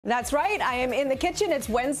That's right. I am in the kitchen. It's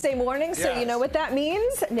Wednesday morning, so you know what that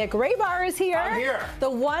means. Nick Raybar is here. I'm here. The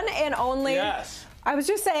one and only. Yes. I was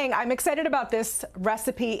just saying, I'm excited about this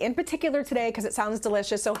recipe in particular today because it sounds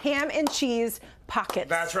delicious. So ham and cheese pockets.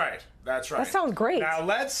 That's right. That's right. That sounds great. Now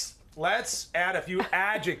let's add a few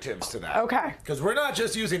adjectives to that. Okay. Because we're not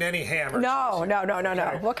just using any ham or No.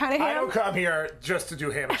 Okay? What kind of ham? I don't come here just to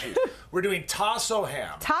do ham and cheese. We're doing Tasso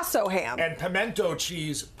ham. Tasso ham. And pimento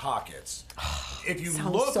cheese pockets. If you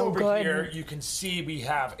look so over good. here, you can see we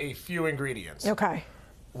have a few ingredients. Okay.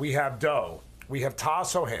 We have dough. We have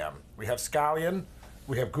Tasso ham. We have scallion.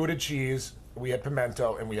 We have Gouda cheese. We have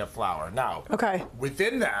pimento, and we have flour. Now,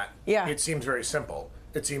 within that, it seems very simple.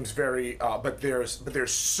 It seems very, but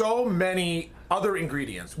there's so many other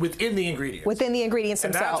ingredients within the ingredients. Within the ingredients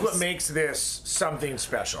themselves. And that's what makes this something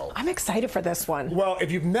special. I'm excited for this one. Well,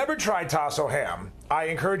 if you've never tried Tasso ham, I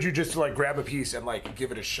encourage you just to grab a piece and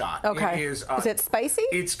give it a shot. Okay. Is it spicy?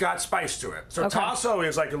 It's got spice to it. So Tasso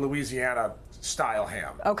is like a Louisiana style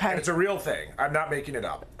ham. Okay. And it's a real thing. I'm not making it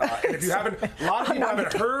up. And if you haven't, a lot of people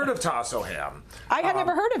haven't heard of Tasso ham. I had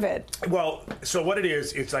never heard of it. Well, so what it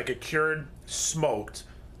is, it's like a cured smoked.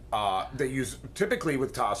 They use typically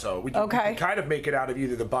with Tasso. We can kind of make it out of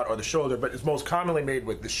either the butt or the shoulder, but it's most commonly made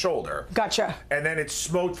with the shoulder. Gotcha. And then it's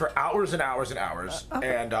smoked for hours and hours and hours,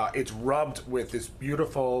 and it's rubbed with this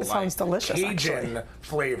beautiful sounds delicious, Cajun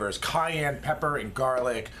flavors, cayenne pepper and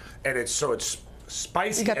garlic, and it's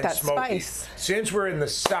spicy and smoky. Spice. Since we're in the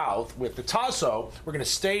South with the Tasso, we're going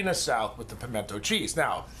to stay in the South with the pimento cheese.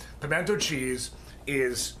 Now, pimento cheese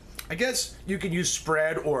is, I guess you can use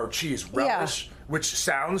spread or cheese relish, which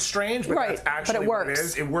sounds strange, but that's actually what it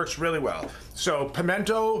is. It works really well. So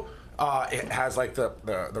pimento, it has like the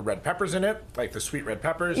red peppers in it, like the sweet red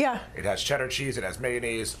peppers. Yeah. It has cheddar cheese, it has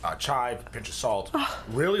mayonnaise, chive, a pinch of salt,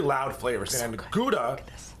 really loud flavors. And then Gouda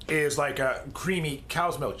is like a creamy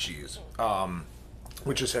cow's milk cheese.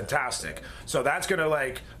 Which is fantastic. So that's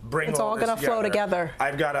gonna bring it's all gonna flow together.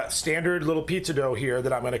 I've got a standard little pizza dough here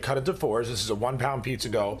that I'm gonna cut into fours. This is a 1 pound pizza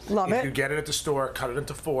dough. Love it. If you get it at the store, cut it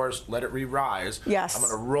into fours, let it re-rise. Yes. I'm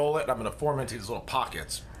gonna roll it and I'm gonna form it into these little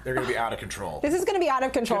pockets. They're gonna be out of control. This is gonna be out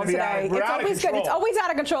of control today. It's always good. It's always out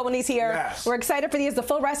of control when he's here. Yes. We're excited for these. The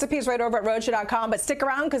full recipe is right over at RhodeShow.com. But stick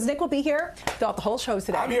around because Nick will be here throughout the whole show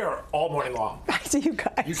today. I'm here all morning long. I see you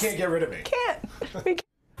guys. You can't get rid of me. Can't.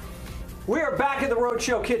 We are back in the Rhode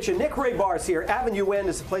Show kitchen. Nick Raybar's here. Avenue N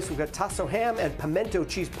is the place. We've got Tasso ham and pimento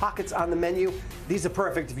cheese pockets on the menu. These are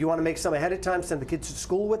perfect if you want to make some ahead of time, send the kids to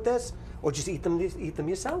school with this, or just eat them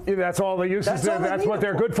yourself. Yeah, that's all the uses. That's what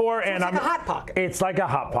they're good for. So and it's like a hot pocket. It's like a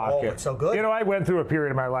hot pocket. Oh, it's so good. You know, I went through a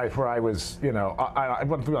period of my life where I was, I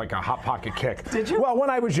went through like a hot pocket kick. Did you? Well,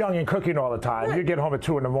 when I was young and cooking all the time, you'd get home at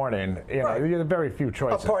 2 in the morning. You know, you had very few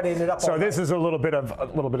choices. Partying it up. So this is a little bit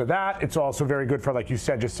of that. It's also very good for, like you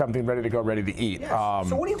said, just something ready to go, ready to eat. Yes.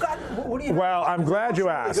 So what do you got? What do you? Well, I'm glad you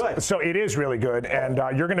asked. Really so it is really good, and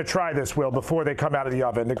you're going to try this, Will, before they come out of the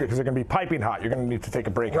oven because they're going to be piping hot. You're going to need to take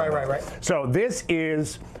a break. Right. So this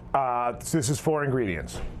is 4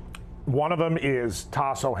 ingredients. One of them is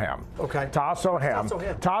Tasso ham. Okay. Tasso ham.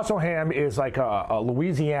 Tasso ham is like a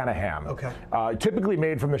Louisiana ham. Okay. Typically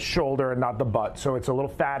made from the shoulder and not the butt, so it's a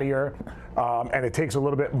little fattier, and it takes a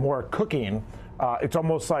little bit more cooking. It's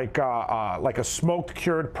almost like a smoked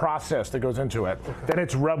cured process that goes into it. Okay. Then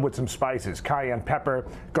it's rubbed with some spices, cayenne pepper,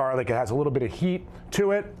 garlic. It has a little bit of heat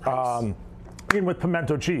to it. Nice. With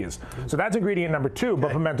pimento cheese. So that's ingredient number 2,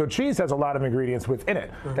 but pimento cheese has a lot of ingredients within it.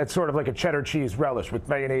 That's sort of like a cheddar cheese relish with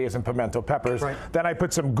mayonnaise and pimento peppers. Then I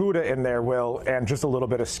put some Gouda in there, Will, and just a little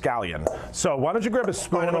bit of scallion. So why don't you grab a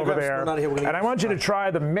spoon over there, and I want you to try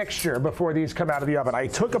the mixture before these come out of the oven. I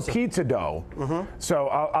took a pizza dough, so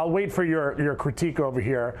I'll wait for your critique over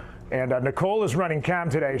here. And Nicole is running cam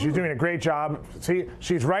today. She's doing a great job. See,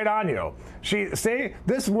 she's right on you.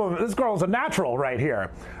 This girl's a natural right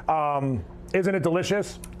here. Isn't it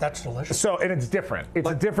delicious? That's delicious. So, and it's different. It's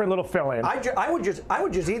a different little filling. I would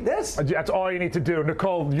just eat this. That's all you need to do.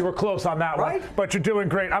 Nicole, you were close on that one. But you're doing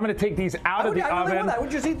great. I'm going to take these out of the oven. I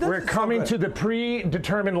would just eat this. We're coming to the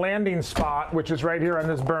predetermined landing spot, which is right here on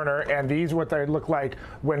this burner, and these are what they look like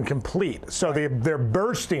when complete. So they're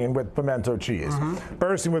bursting with pimento cheese.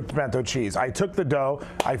 Bursting with pimento cheese. I took the dough,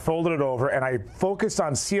 I folded it over, and I focused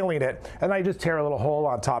on sealing it, and I just tear a little hole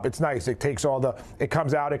on top. It's nice. It takes it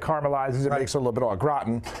comes out, it caramelizes, it makes a little bit au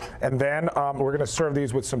gratin. And then we're going to serve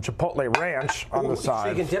these with some Chipotle ranch on the side. So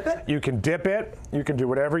you can dip it? You can dip it. You can do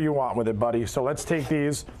whatever you want with it, buddy. So let's take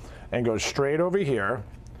these and go straight over here.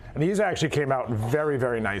 And these actually came out very,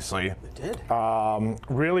 very nicely. They did.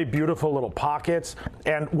 Really beautiful little pockets.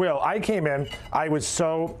 And Will, I came in, I was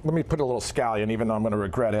so, let me put a little scallion, even though I'm going to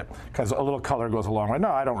regret it, because a little color goes a long way. No,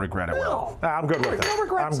 I don't regret it, Will. No, I'm good with it. No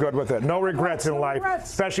regrets. I'm good with it. No regrets in life,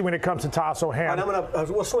 especially when it comes to Tasso ham. And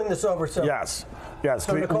we'll swing this over. So yes.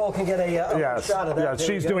 So Nicole can get a shot of that. Yes,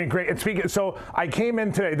 she's doing great. And speaking, so I came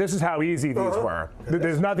in today. This is how easy these were.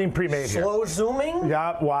 There's nothing pre-made here. Slow zooming.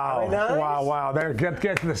 Yeah. Wow. Nice. Wow. There,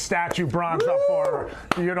 get the statue bronze up for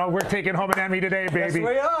her. You know, we're taking home an Emmy today, baby. Yes,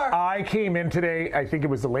 we are. I came in today. I think it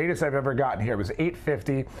was the latest I've ever gotten here. It was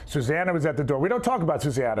 8:50. Susanna was at the door. We don't talk about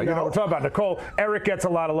Susanna. No. You know, we're talking about Nicole. Eric gets a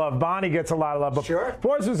lot of love. Bonnie gets a lot of love. But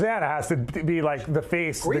poor Susanna has to be like the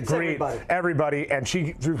face, the greet everybody, and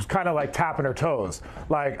she was kind of like tapping her toes,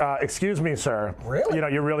 like. Excuse me, sir. Really? You know,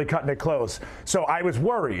 you're really cutting it close. So I was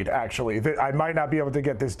worried, actually, that I might not be able to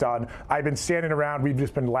get this done. I've been standing around. We've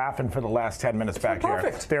just been laughing for the last 10 minutes back here.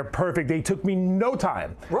 Perfect. They're perfect. They took me no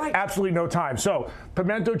time. Right. Absolutely no time. So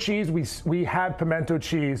pimento cheese, we had pimento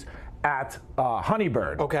cheese at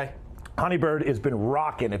Honeybird. Okay. Honeybird has been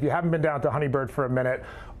rocking. If you haven't been down to Honeybird for a minute,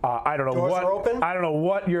 I don't know Doors what are open? I don't know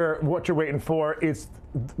what you're waiting for. It's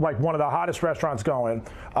like one of the hottest restaurants going.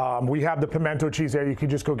 We have the pimento cheese there. You can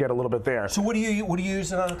just go get a little bit there. So what do you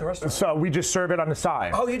use it on at the restaurant? So we just serve it on the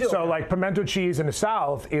side. Oh, you do? So like pimento cheese in the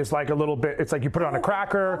South is like a little bit. It's like you put it on a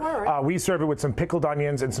cracker. Right. We serve it with some pickled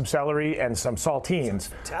onions and some celery and some saltines.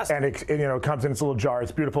 Fantastic. And it comes in its little jar.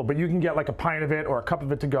 It's beautiful. But you can get like a pint of it or a cup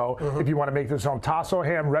of it to go if you want to make this home. Tasso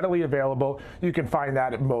ham, readily available. You can find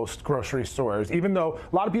that at most grocery stores. Even though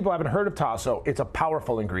a lot of people haven't heard of Tasso, it's a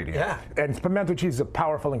powerful ingredient. Yeah. And pimento cheese is a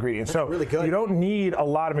powerful ingredient. So really good. You don't need a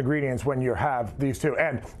lot of ingredients when you have these two.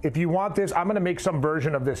 And if you want this, I'm going to make some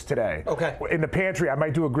version of this today. Okay. In the pantry, I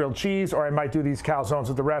might do a grilled cheese or I might do these calzones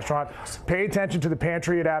at the restaurant. Pay attention to the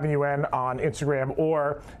pantry at Avenue N on Instagram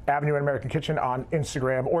or Avenue N American Kitchen on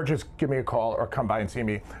Instagram, or just give me a call or come by and see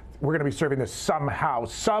me. We're going to be serving this somehow,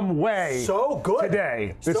 some way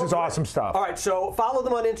today. This is awesome stuff. All right, so follow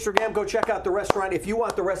them on Instagram. Go check out the restaurant. If you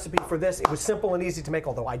want the recipe for this, it was simple and easy to make,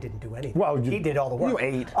 although I didn't do anything. Well, he did all the work. You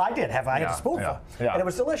ate. I did. I had a spoonful. Yeah. And it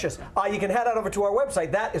was delicious. You can head on over to our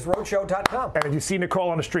website. That is rhodeshow.com. And if you see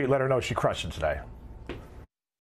Nicole on the street, let her know she crushed it today.